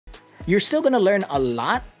you're still gonna learn a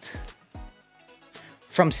lot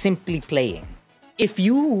from simply playing. If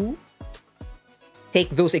you take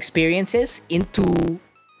those experiences into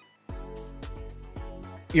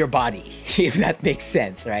your body, if that makes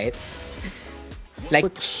sense, right?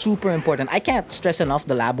 Like, super important. I can't stress enough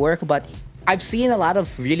the lab work, but I've seen a lot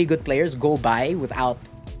of really good players go by without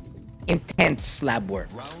intense lab work.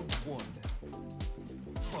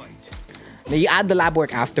 Now you add the lab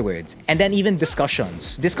work afterwards, and then even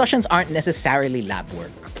discussions. Discussions aren't necessarily lab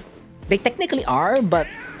work. They technically are, but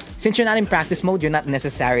since you're not in practice mode, you're not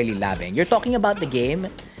necessarily labbing. You're talking about the game,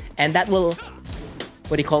 and that will,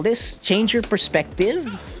 what do you call this? Change your perspective,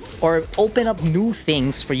 or open up new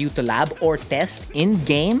things for you to lab or test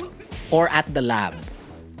in-game or at the lab.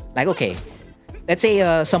 Like, okay, let's say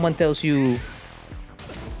someone tells you,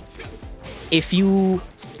 if you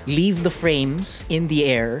leave the frames in the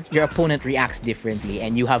air, your opponent reacts differently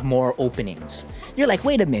and you have more openings. You're like,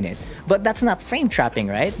 wait a minute, but that's not frame trapping,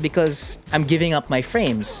 right? Because I'm giving up my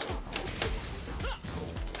frames.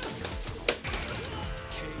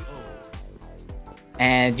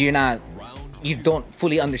 And you don't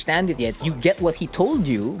fully understand it yet. You get what he told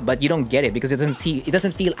you, but you don't get it because it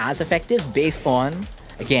doesn't feel as effective based on,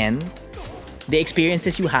 again, the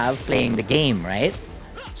experiences you have playing the game, right?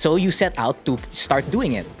 So you set out to start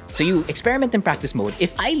doing it. So you experiment in practice mode.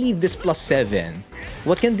 If I leave this +7,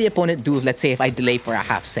 what can the opponent do, let's say, if I delay for a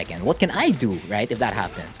half second? What can I do, right, if that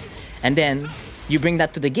happens? And then you bring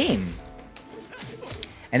that to the game.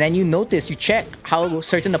 And then you notice, you check how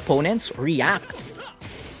certain opponents react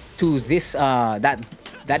to this,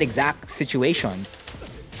 that exact situation.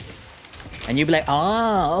 And you'll be like,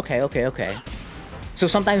 ah, okay. So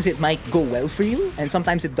sometimes it might go well for you, and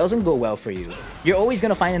sometimes it doesn't go well for you. You're always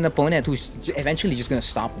gonna find an opponent who's eventually just gonna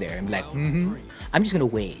stop there and be like, I'm just gonna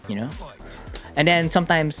wait, you know? And then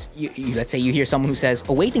sometimes, let's say you hear someone who says,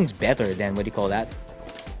 oh, waiting's better than, what do you call that?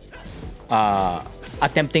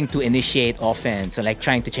 Attempting to initiate offense, or like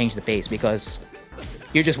trying to change the pace, because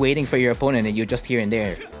you're just waiting for your opponent and you're just here and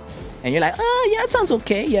there. And you're like, oh, yeah, it sounds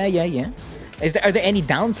okay, yeah. Are there any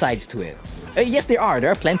downsides to it? Yes, there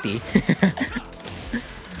are plenty.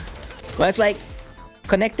 Well, it's like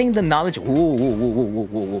connecting the knowledge.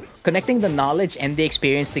 Connecting the knowledge and the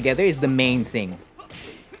experience together is the main thing.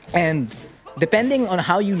 And depending on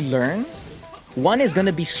how you learn, one is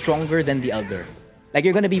gonna be stronger than the other. Like,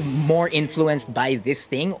 you're gonna be more influenced by this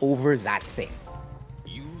thing over that thing.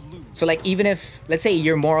 So like, even if, let's say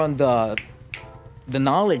you're more on the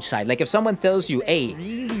knowledge side, like if someone tells you, hey,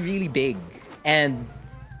 really big, and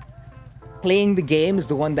playing the game is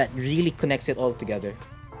the one that really connects it all together.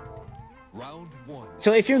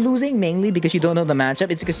 So if you're losing mainly because you don't know the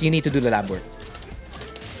matchup, it's because you need to do the lab work.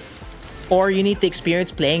 Or you need to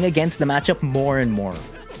experience playing against the matchup more and more.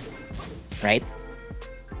 Right?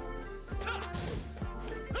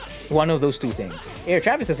 One of those two things. Here,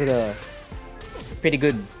 Travis has a pretty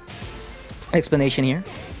good explanation here.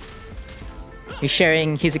 He's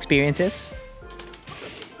sharing his experiences.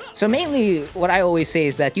 So mainly, what I always say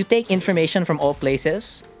is that you take information from all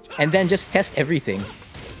places and then just test everything,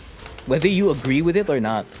 whether you agree with it or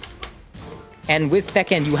not. And with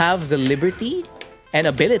Tekken, you have the liberty and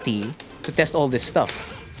ability to test all this stuff.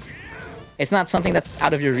 It's not something that's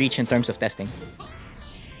out of your reach in terms of testing.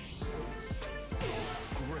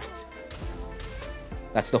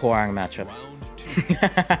 That's the Hwoarang matchup.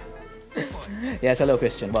 Yes, hello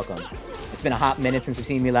Christian, welcome. It's been a hot minute since you've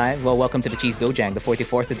seen me live. Well, welcome to the Cheese Dojang, the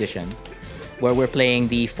 44th edition, where we're playing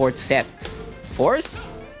the 4th set. 4th?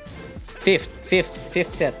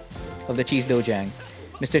 5th set of the Cheese Dojang.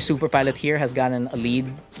 Mr. Superpilot here has gotten a lead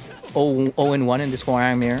 0-1 in this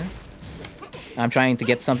Hwoarang mirror. I'm trying to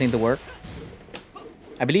get something to work.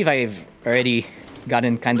 I believe I've already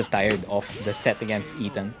gotten kind of tired of the set against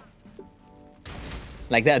Ethan.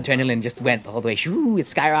 Like, the adrenaline just went all the way, shoo, it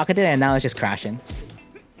skyrocketed, and now it's just crashing.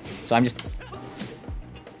 So I'm just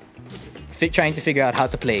trying to figure out how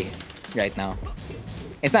to play right now.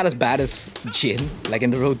 It's not as bad as Jin, like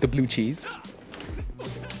in the Road to Blue Cheese,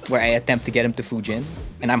 where I attempt to get him to Fujin,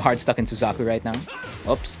 and I'm hard stuck in Suzaku right now.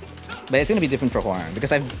 Oops. But it's gonna be different for Hwoarang,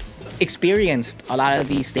 because I've experienced a lot of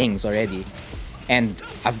these things already. And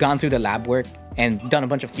I've gone through the lab work and done a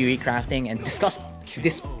bunch of theory crafting and discussed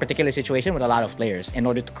this particular situation with a lot of players in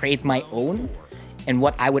order to create my own and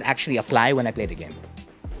what I would actually apply when I play the game.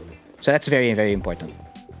 So that's very, very important.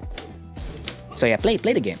 So yeah, play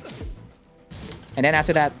the game. And then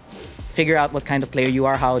after that, figure out what kind of player you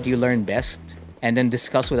are, how do you learn best, and then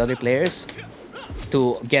discuss with other players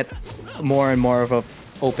to get more and more of an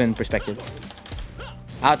open perspective.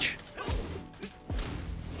 Ouch.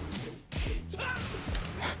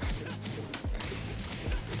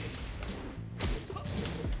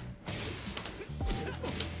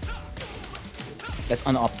 That's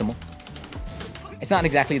unoptimal. It's not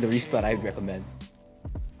exactly the restart I'd recommend.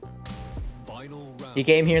 He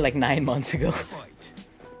came here like 9 months ago.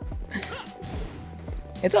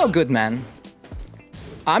 It's all good, man.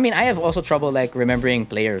 I mean, I have also trouble like remembering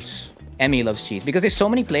players. Emmy loves cheese because there's so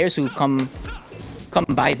many players who come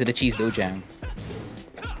by to the cheese Dojang.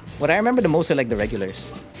 What I remember the most are like the regulars.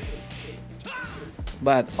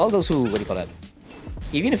 But all those who, what do you call that?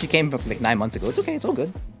 Even if you came from like 9 months ago, it's okay, it's all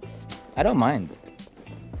good. I don't mind.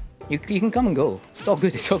 You can come and go. It's all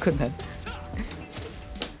good, it's all good, man.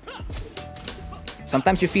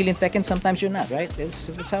 Sometimes you're feeling Tekken, sometimes you're not, right?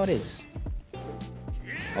 That's how it is.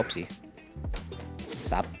 Oopsie.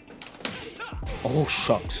 Stop. Oh,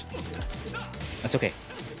 shucks. That's okay.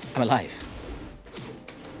 I'm alive.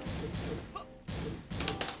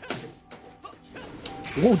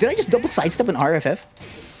 Whoa, did I just double sidestep an RFF?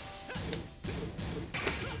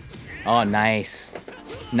 Oh, nice.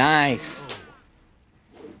 Nice.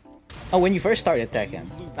 Oh, when you first started Tekken.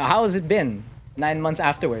 How has it been 9 months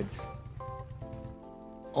afterwards?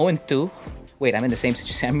 0-2? Wait, I'm in the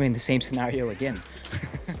same scenario again.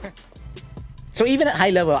 So even at high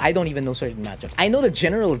level, I don't even know certain matchups. I know the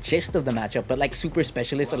general gist of the matchup, but like super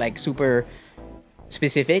specialist or like super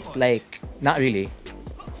specific, like not really.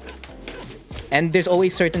 And there's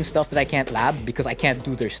always certain stuff that I can't lab because I can't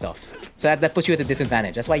do their stuff. So that puts you at a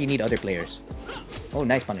disadvantage. That's why you need other players. Oh,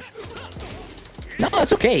 nice punish. No,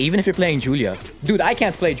 it's okay, even if you're playing Julia. Dude, I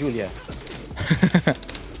can't play Julia.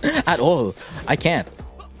 At all. I can't.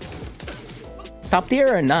 Top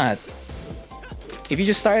tier or not, if you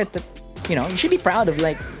just start at the, you know, you should be proud of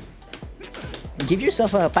like, give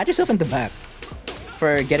yourself a, pat yourself in the back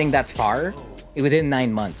for getting that far within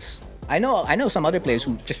 9 months. I know some other players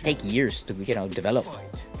who just take years to, you know, develop.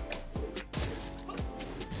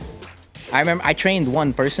 I remember I trained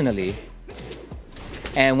one personally,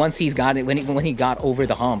 and once he's got it, when he got over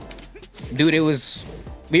the hump, dude,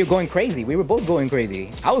 we were going crazy. We were both going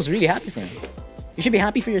crazy. I was really happy for him. You should be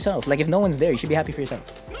happy for yourself. Like if no one's there, you should be happy for yourself.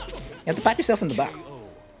 You have to pat yourself in the back,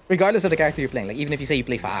 regardless of the character you're playing. Like even if you say you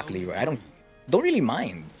play Faakli, I don't really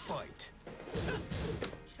mind.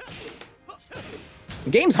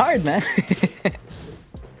 Game's hard, man.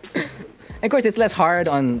 Of course, it's less hard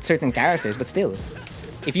on certain characters, but still,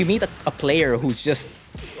 if you meet a player who's just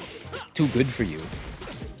too good for you,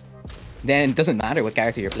 then it doesn't matter what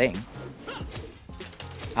character you're playing.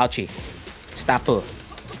 Ouchie. Staple.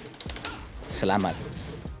 Salamat.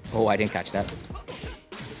 Oh, I didn't catch that.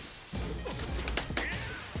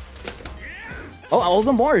 Oh, all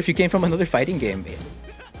the more if you came from another fighting game.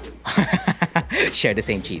 Share the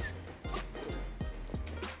same cheese.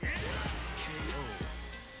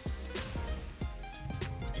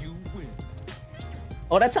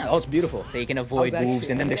 Oh, that's not. Oh, it's beautiful. So you can avoid moves,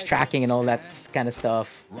 and then there's tracking and all that kind of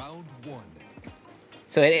stuff.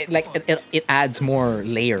 So it adds more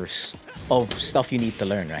layers of stuff you need to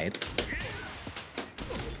learn, right?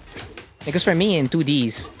 Because for me in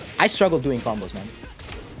 2Ds, I struggle doing combos, man.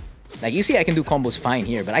 Like you see, I can do combos fine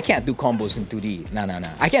here, but I can't do combos in 2D. No.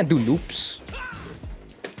 I can't do loops.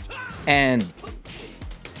 And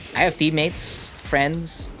I have teammates,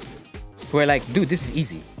 friends, who are like, dude, this is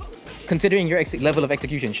easy. Considering your level of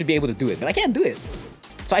execution, you should be able to do it, but I can't do it.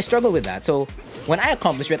 So I struggle with that. So when I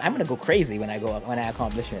accomplish it, I'm gonna go crazy when I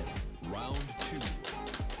accomplish it.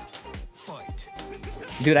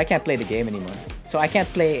 Dude, I can't play the game anymore. So I can't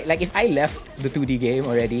play, like if I left the 2D game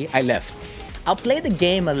already, I left. I'll play the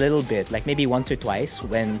game a little bit, like maybe once or twice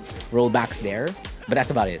when rollback's there, but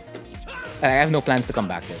that's about it. I have no plans to come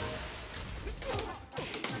back to it.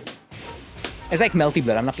 It's like Melty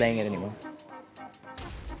Blood, I'm not playing it anymore.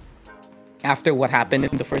 After what happened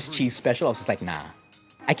in the first cheese special, I was just like, nah.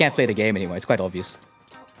 I can't play the game anymore, it's quite obvious.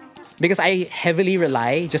 Because I heavily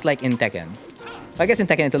rely, just like in Tekken. I guess in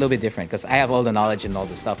Tekken it's a little bit different, because I have all the knowledge and all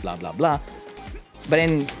the stuff, blah, blah, blah. But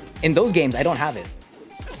in those games, I don't have it.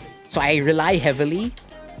 So I rely heavily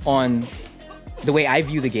on the way I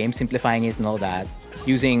view the game, simplifying it and all that,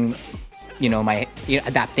 using, you know,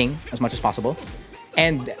 adapting as much as possible,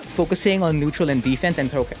 and focusing on neutral and defense and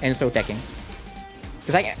throw teching.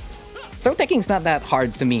 Because throw teching is not that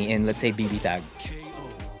hard to me in, let's say, BB tag.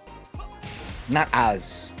 Not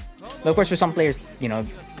as. But of course, for some players, you know,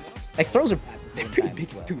 like throws are pretty big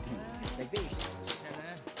too.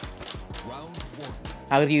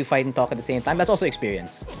 How do you fight and talk at the same time? That's also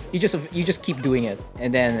experience. You just keep doing it,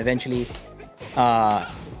 and then eventually,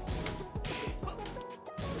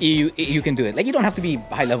 you can do it. Like you don't have to be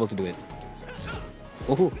high level to do it.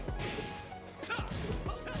 Woohoo!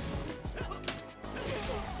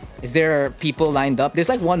 Is there people lined up? There's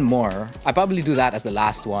like one more. I probably do that as the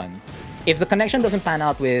last one. If the connection doesn't pan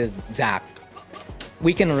out with Zach,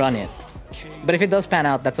 we can run it. But if it does pan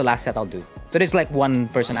out, that's the last set I'll do. So there's like one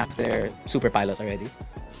person after Super Pilot already.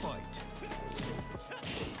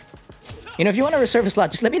 You know, if you want to reserve a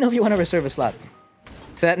slot, just let me know if you want to reserve a slot.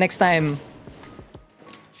 So that next time,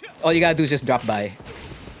 all you gotta do is just drop by.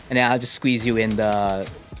 And then I'll just squeeze you in the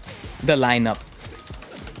lineup.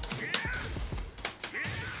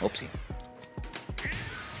 Oopsie.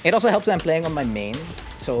 It also helps that I'm playing on my main.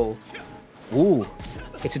 So, ooh,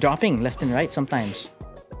 it's dropping left and right sometimes.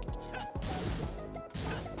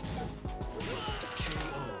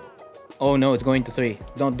 Oh no, it's going to 3.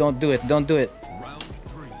 Don't do it. Don't do it.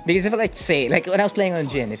 Because if I like to say, like when I was playing on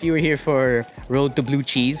Jin, if you were here for Road to Blue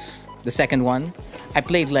Cheese, the second one, I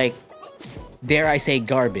played like, dare I say,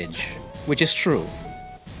 garbage, which is true.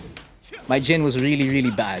 My Jin was really, really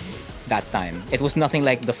bad that time. It was nothing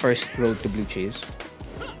like the first Road to Blue Cheese.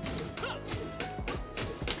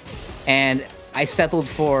 And I settled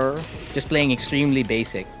for just playing extremely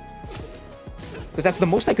basic. Because that's the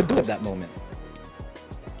most I could do at that moment.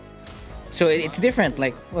 So it's different,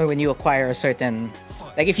 like when you acquire a certain...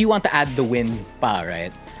 Like if you want to add the win pa,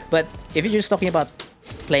 right? But if you're just talking about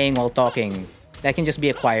playing while talking, that can just be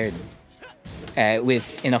acquired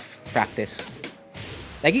with enough practice.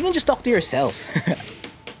 Like you can just talk to yourself.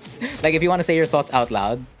 Like if you want to say your thoughts out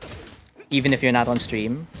loud, even if you're not on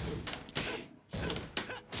stream.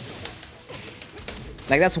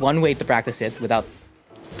 Like that's one way to practice it without...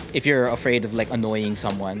 If you're afraid of like annoying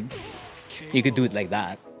someone, you could do it like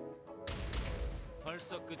that.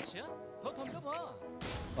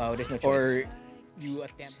 Wow, there's no choice. Or you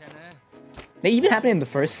attempt... They even happened in the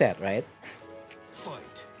first set, right?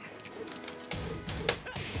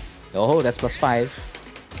 Oh, that's +5.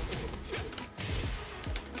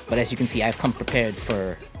 But as you can see, I've come prepared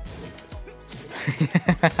for...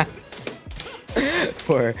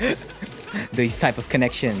 for these type of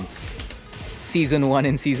connections. Season 1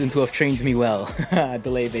 and Season 2 have trained me well.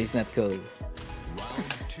 Delay-based netcode.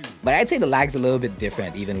 But I'd say the lag's a little bit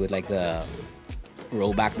different, even with like the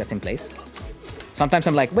rollback that's in place. Sometimes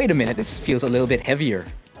I'm like, wait a minute, this feels a little bit heavier.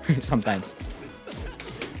 Sometimes.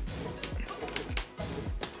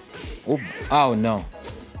 Oh no.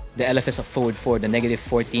 The LFS up forward for the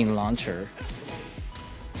 -14 launcher.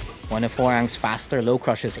 One of Horang's faster low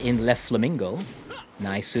crushes in left flamingo.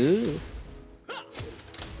 Nice.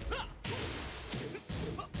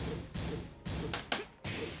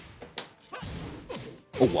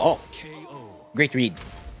 Oh wow. Great read.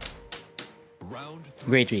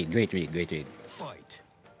 Great read, great read, great read.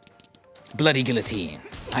 Bloody guillotine.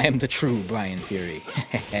 I am the true Brian Fury.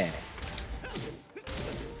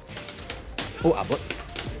 Oh, abot.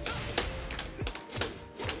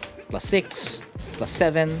 +6,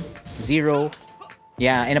 +7, 0.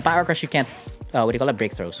 Yeah, in a power crush you can't, what do you call it,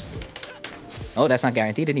 breakthrows. Oh, that's not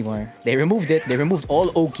guaranteed anymore. They removed it. They removed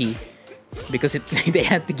all Oki because they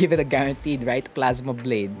had to give it a guaranteed, right, plasma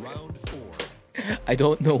blade. I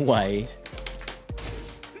don't know why.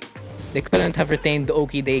 They couldn't have retained the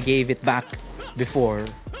Oki they gave it back before.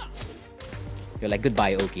 You're like,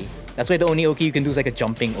 goodbye, Oki. That's why the only Oki you can do is like a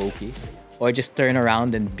jumping Oki. Or just turn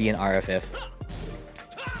around and be an RFF.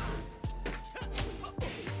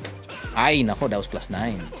 Ay, nako, that was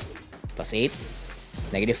 +9. +8.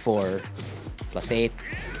 -4. +8.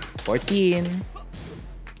 14.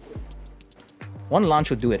 One launch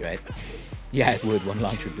would do it, right? Yeah, it would. One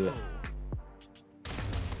launch would do it.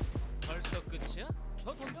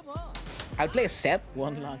 I'd play a set,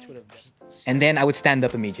 one launch would have done. And then I would stand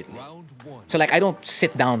up immediately. So like I don't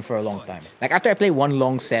sit down for a long time. Like after I play one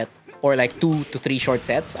long set or like 2 to 3 short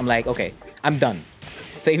sets, I'm like, okay, I'm done.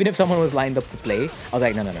 So even if someone was lined up to play, I was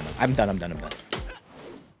like, no, I'm done.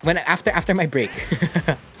 When after my break.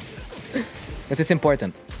 Because it's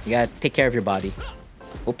important. You gotta take care of your body.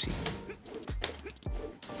 Oopsie.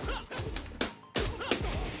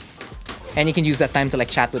 And you can use that time to like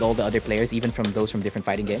chat with all the other players, even from those from different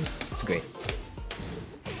fighting games. It's great.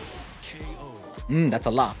 That's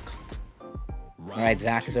a lock. Alright,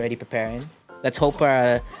 Zach is already preparing. Let's hope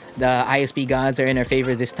the ISP gods are in our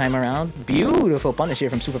favor this time around. Beautiful punish here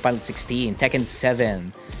from SuperPilot16. Tekken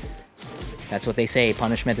 7. That's what they say.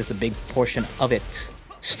 Punishment is a big portion of it.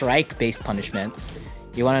 Strike-based punishment.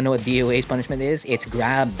 You want to know what DOA's punishment is? It's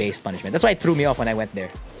grab-based punishment. That's why it threw me off when I went there.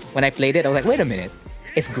 When I played it, I was like, wait a minute.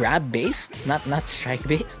 It's grab-based? Not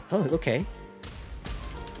strike-based? Oh, okay.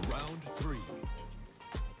 Round 3.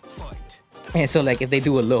 Fight. And so like if they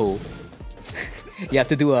do a low, you have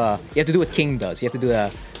to do what King does. You have to do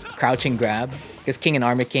a crouching grab. Because King and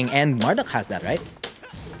Armor King and Marduk has that, right?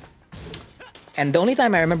 And the only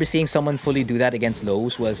time I remember seeing someone fully do that against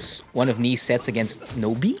lows was one of Knee's sets against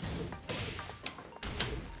Nobi.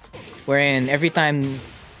 wherein every time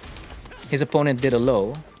his opponent did a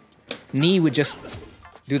low, knee would just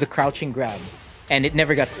do the crouching grab, and it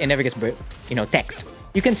never gets teched.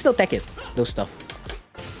 You can still tech it, those stuff,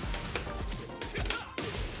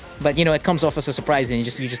 but it comes off as a surprise, and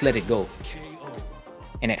you just let it go,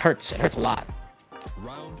 and it hurts a lot.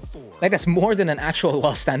 Like, that's more than an actual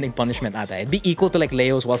while standing punishment ata. It'd be equal to like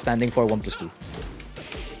Leo's while standing for 1+2.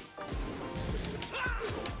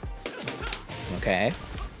 Okay.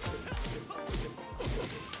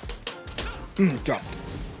 Drop.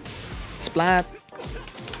 Splat.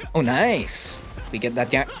 Oh, nice. We get that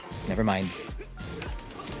guy. Never mind.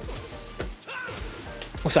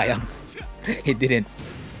 Oh, sayang. It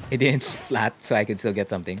didn't splat, so I could still get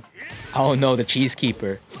something. Oh no, the cheese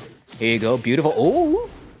keeper. Here you go. Beautiful. Oh,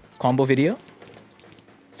 combo video.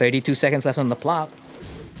 32 seconds left on the clock.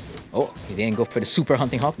 Oh, he didn't go for the super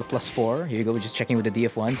hunting hawk, the +4. Here you go. We're just checking with the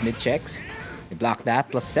DF1s, mid checks. He blocked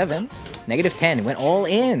that, +7. -10. It went all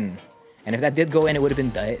in. And if that did go in, it would have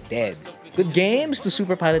been dead. Good games to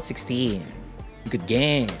SuperPilot16. Good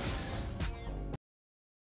games.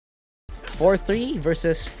 4-3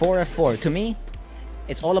 versus 4F4. To me,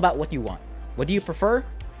 it's all about what you want. What do you prefer?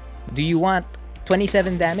 Do you want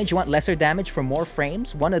 27 damage? You want lesser damage for more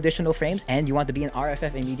frames, 1 additional frames, and you want to be in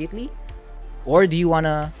RFF immediately? Or do you want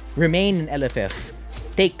to remain in LFF,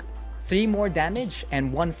 take 3 more damage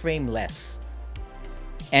and 1 frame less,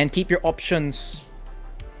 and keep your options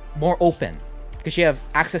more open? Because you have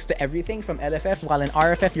access to everything from LFF, while in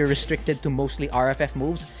RFF, you're restricted to mostly RFF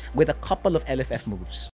moves with a couple of LFF moves.